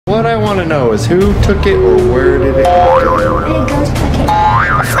what I want to know is who took it or where did it go? It goes back in.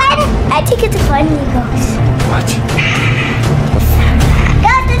 I think it's a funny ghost. What?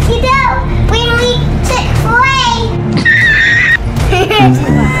 Ghost, as you know, when we took away.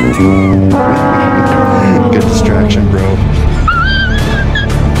 Good distraction, bro.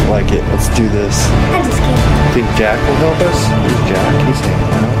 I like it. Let's do this. I'm just kidding. Think Jack will help us? Where's Jack? He's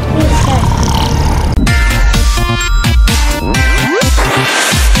hanging out.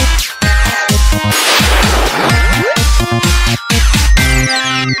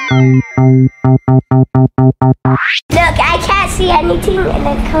 Look, I can't see anything in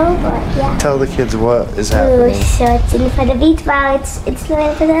the cupboard. Yeah. Tell the kids what is Ooh, happening. so it's in for the beach ball. It's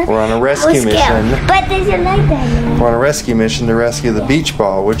going for the. We're on a rescue mission. But there's a light there. We're on a rescue mission to rescue the beach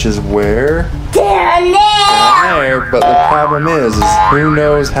ball, which is where? Down there. But the problem is who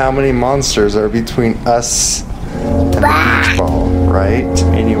knows how many monsters are between us and the beach ball, right?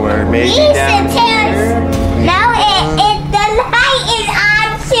 Anywhere, maybe down here. Now the light is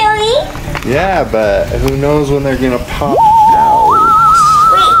on, Chewy. Yeah, but who knows when they're gonna pop out?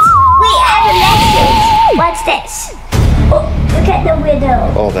 Wait, I have a message. What's this? Oh, look at the window.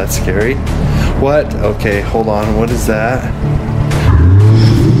 Oh, that's scary. What? Okay, hold on. What is that?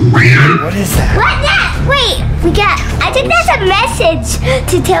 What is that? What that? Wait, I think that's a message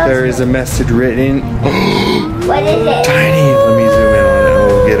to tell us. There is a message written. What is it? Tiny. Let me zoom in on it.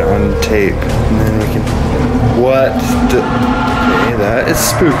 We'll get it on tape. And then we can. What? Okay, that is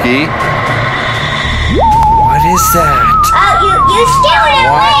spooky. What is that? Oh, you stole it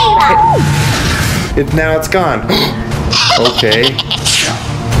away. Now it's gone. Okay.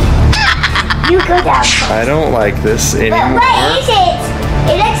 You go down. I don't like this anymore. But what is it?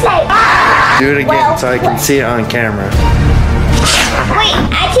 It looks like. Do it again so I can see it on camera. Wait,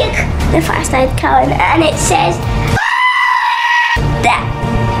 I took the flashlight card and it says that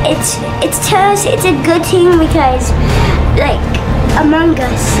it's a good thing because like Among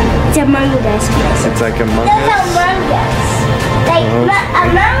Us. It's Among Us. It's like Among That's Us. Among Us. Like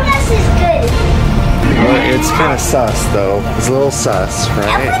Among Us is good. Well, it's kind of sus though. It's a little sus,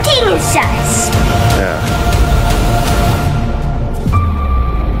 right? Everything is sus. Yeah.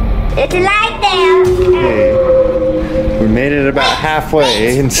 It's a light there. Okay. We made it about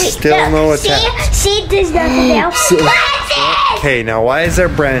halfway and still know what's happening. See, there's nothing else. Branches! Okay, now why is there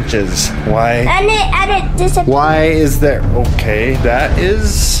branches? Why? And it disappears. Why is there? Okay, that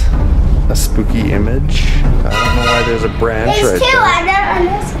is a spooky image. I don't know why there's a branch There's right two there. on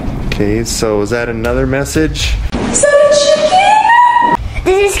this one. Okay, so is that another message? So chicken!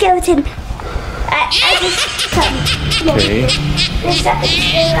 This is skeleton. I just come. Okay. There's something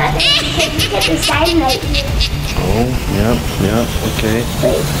look at the sign right here. Oh, yep, okay.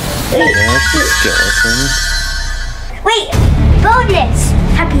 Wait. That's a skeleton. Wait, boldness,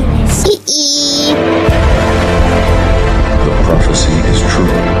 happiness. The prophecy is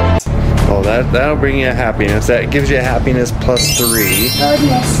true. Oh, that'll bring you a happiness. That gives you a happiness plus 3.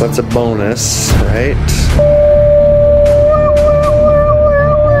 Boldness. That's a bonus, right?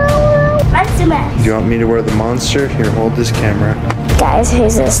 Maximus. Do you want me to wear the monster? Here, hold this camera. Guys,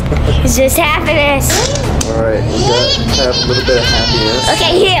 here's this happiness. Alright, we got a little bit of happiness.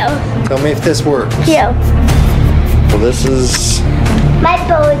 Okay, here. Tell me if this works. Here. Well, this is... My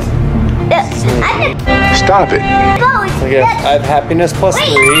bold. Stop it. Bold. Okay, I have happiness plus 3.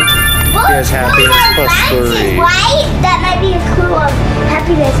 Here's happiness plus 3. White? That might be a clue of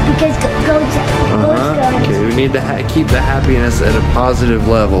happiness because goats Okay, we need to keep the happiness at a positive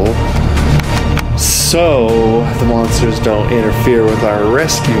level so the monsters don't interfere with our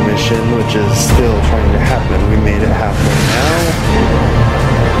rescue mission, which is still trying to happen. We made it happen now,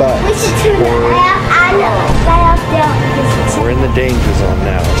 but We should turn the light off there. we're in the danger zone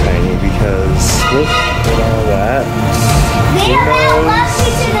now, Tiny, because look at all that. We don't know what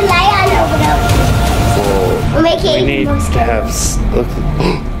we turn the light on over there. Well, We'll make it we need more to scary. have. Look,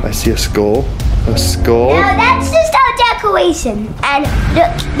 I see a skull. A skull. No, that's just our decoration. And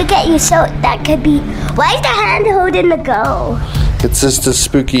look at you, so that could be. Why is the hand holding the go? It's just a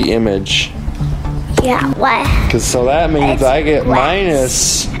spooky image. Yeah, what? Cause so that means It's I get wax.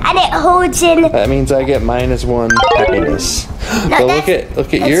 minus. And it holds in. That means I get -1 happiness. No, But look at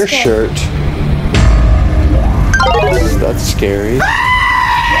that's your good. shirt. That's scary.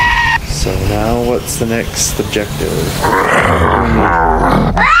 So now what's the next objective?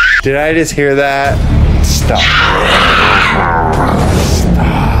 Did I just hear that? Stop.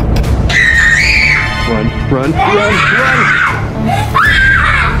 Stop. Run.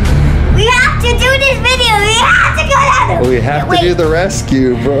 We have to do this video. We have to go down. We have to do the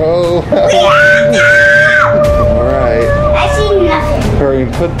rescue, bro. We have to. All right. I see nothing. Hurry,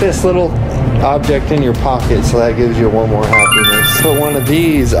 put this little object in your pocket so that gives you one more happiness. Put one of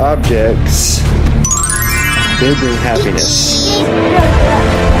these objects. They bring happiness.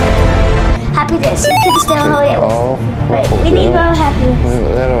 Happiness. You can still hold it. Oh, Wait, we need more happiness.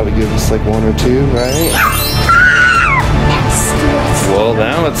 well, that ought to give us like one or two, right? Yes. Well,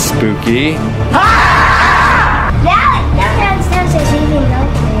 now it's spooky. Now downstairs even though.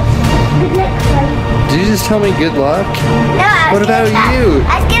 Good luck, buddy. Did you just tell me good luck? No, What about you?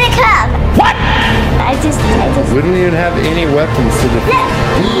 I was gonna come. What? I just. We don't even have any weapons to defend.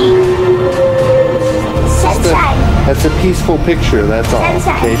 Sunshine. That's a peaceful picture, that's all.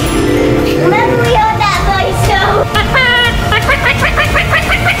 Sunshine. Okay. Remember we owned that voice, so.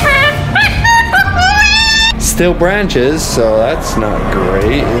 Still branches, so that's not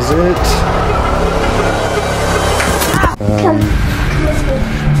great, is it? Come this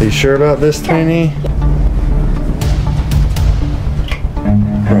way. Are you sure about this, Tiny?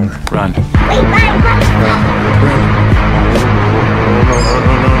 Run. Wait,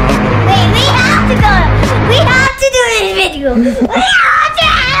 we have to go. We have to do this video. We have to.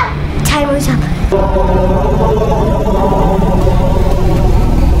 Timer's up.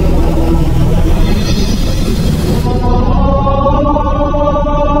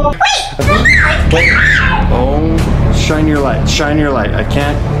 Wait. Oh, shine your light. Shine your light. I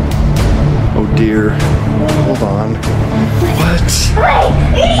can't. Oh dear. Hold on. What? Wait.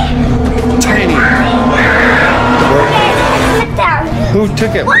 Tiny. Sit down. Who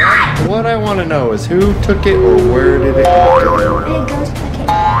took it? What I want to know is who took it or where did it go? It goes back in.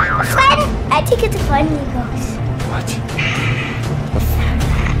 Fun. I think it's a funny ghost. What?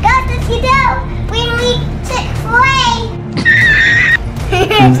 Ghost, you know, when we play.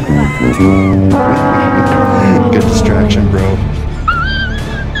 Good distraction, bro.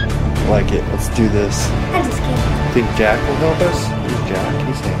 Like it. Let's do this. I'm just kidding. Think Jack will help us? Who's Jack?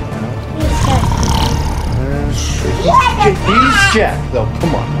 He's hanging out. He's Jack, though.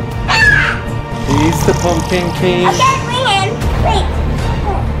 Come on. He's the Pumpkin King. Okay, bring him. Wait.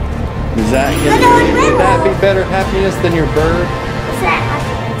 Is that would that be better happiness than your bird? It's not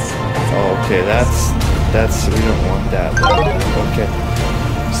happiness. Oh, okay, that's we don't want that. Okay.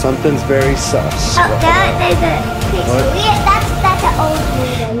 Something's very sus. Oh, there's a What? that's an old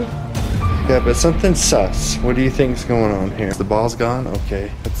one. Yeah, but something's sus. What do you think's going on here? The ball's gone?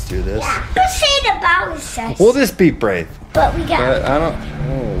 Okay, let's do this. Yeah. You say the ball is sus. We'll just be brave. But we got But I don't.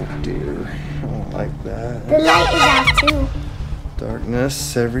 Oh dear. I don't like that. the light is out too.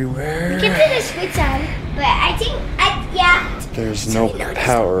 Darkness everywhere. You can put the switch on, but I think yeah. There's So no we noticed.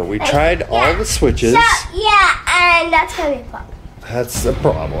 power. We Like, tried all yeah. the switches. So, yeah, and that's gonna be a problem. That's a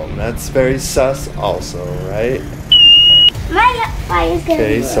problem. That's very sus also, right? My fire's gonna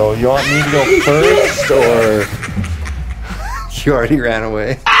Okay, be so you want me to go first or you already ran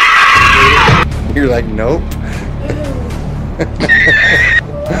away? You're like, nope.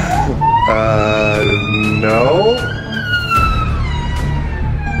 No.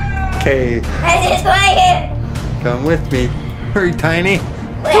 Okay, I just want here. come with me. Hurry, Tiny.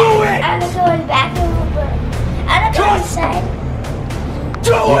 Wait, I'm going back over. I'm going inside.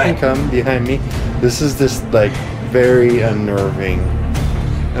 You can come behind me. This is just like very unnerving.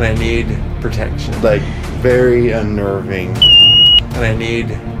 And I need protection. Like very unnerving. And I need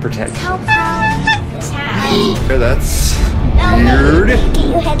protection. How proud this hat. That's No, weird. Get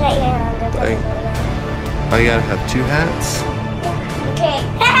your head right here. Oh, you gotta have two hats? Okay.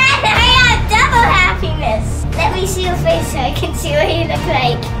 I have double happiness. Let me see your face so I can see what you look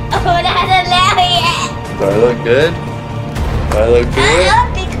like. Oh, that's hilarious. Do I look good? Do I look I good?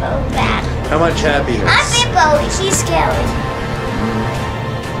 love Big Bo back. How much I'm happiness? Big Bo. She's scared.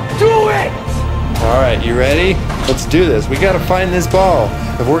 Do it! Alright, you ready? Let's do this. We gotta find this ball.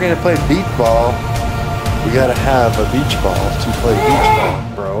 If we're gonna play beach ball, we gotta have a beach ball to play beach ball,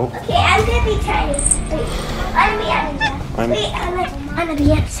 bro. Okay, I'm gonna be tiny. Wait, I'm gonna be on the Wait, I'm gonna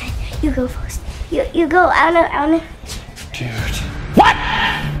be outside. You go first. You go. I wanna. Dude. What?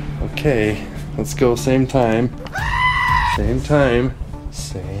 Okay, let's go same time. Same time.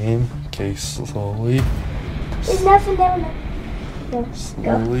 Same. Okay, slowly. There's nothing down there. No, go.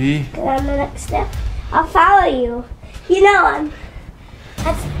 Slowly. Go on the next step. I'll follow you. You know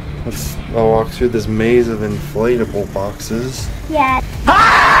That's I'll walk through this maze of inflatable boxes. yeah.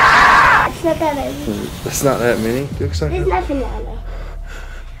 It's not that many. It's not that many. Looks like There's it. nothing down there.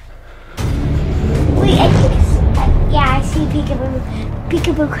 Wait, I think it's, yeah, I see Peekaboo.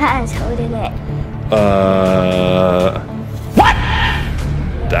 Peekaboo Clown's holding it. What?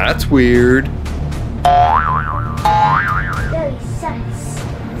 That's weird. Very sus.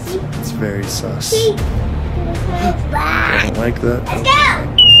 See? It's very sus. See? I don't like that. Let's go!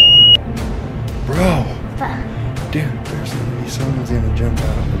 Bro! Dude, there's gonna be someone's gonna jump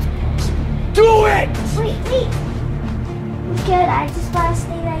out. It's possible. Do it! Wait. It's good, I just want to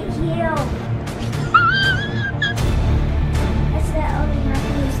stay right here. That's the only one.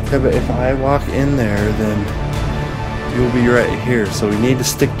 Yeah, but if I walk in there, then you'll be right here. So we need to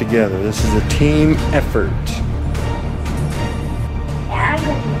stick together. This is a team effort. Yeah, I'm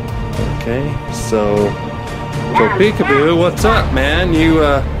gonna Okay, so Peekaboo, what's up, man? You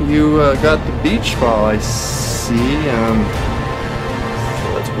got the beach ball, I see.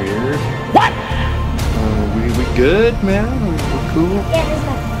 That's weird. What? We good, man? We're cool. Yeah, there's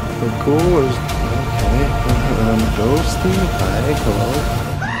nothing. We're cool. Okay. Ghosty, hi, hello.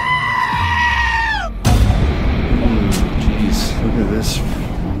 Jeez, look at this.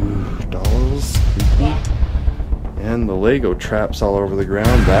 Dolls, creepy. And the Lego traps all over the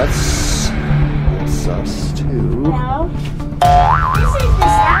ground. That's sus too. No. This is the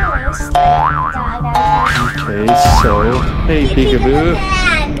sourest dog I've Okay, so hey Peekaboo,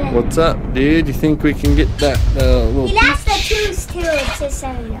 what's up, dude? You think we can get that little? He lost the tools too to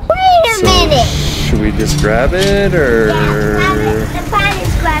Samuel. Wait a minute. Should we just grab it or? Yeah, the plan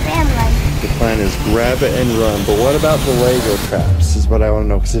is grab and run. The plan is grab it and run. But what about the Lego traps? Is what I want to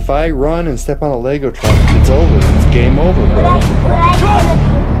know. Because if I run and step on a Lego trap, it's over. It's game over, bro. What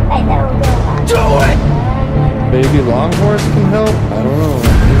I Do it! Maybe Longhorse can help? I don't know.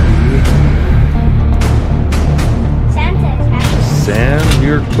 Santa's happy. Sam,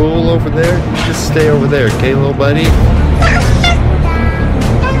 you're cool over there? You just stay over there, okay, little buddy?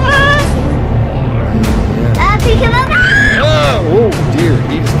 Peekaboo. Oh dear,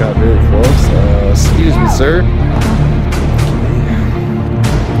 he just got very close. Excuse me, sir.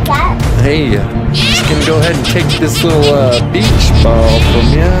 Hey, just gonna go ahead and take this little beach ball from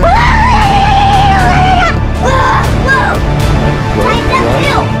you.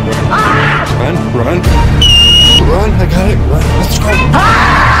 Run, I got it, run, let's go.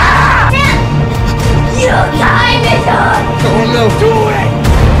 You time is up. Oh no, Do it!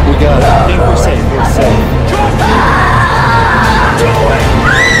 we got it, I think we're safe, Do it!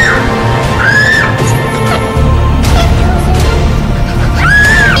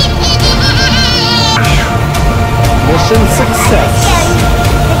 Mission success.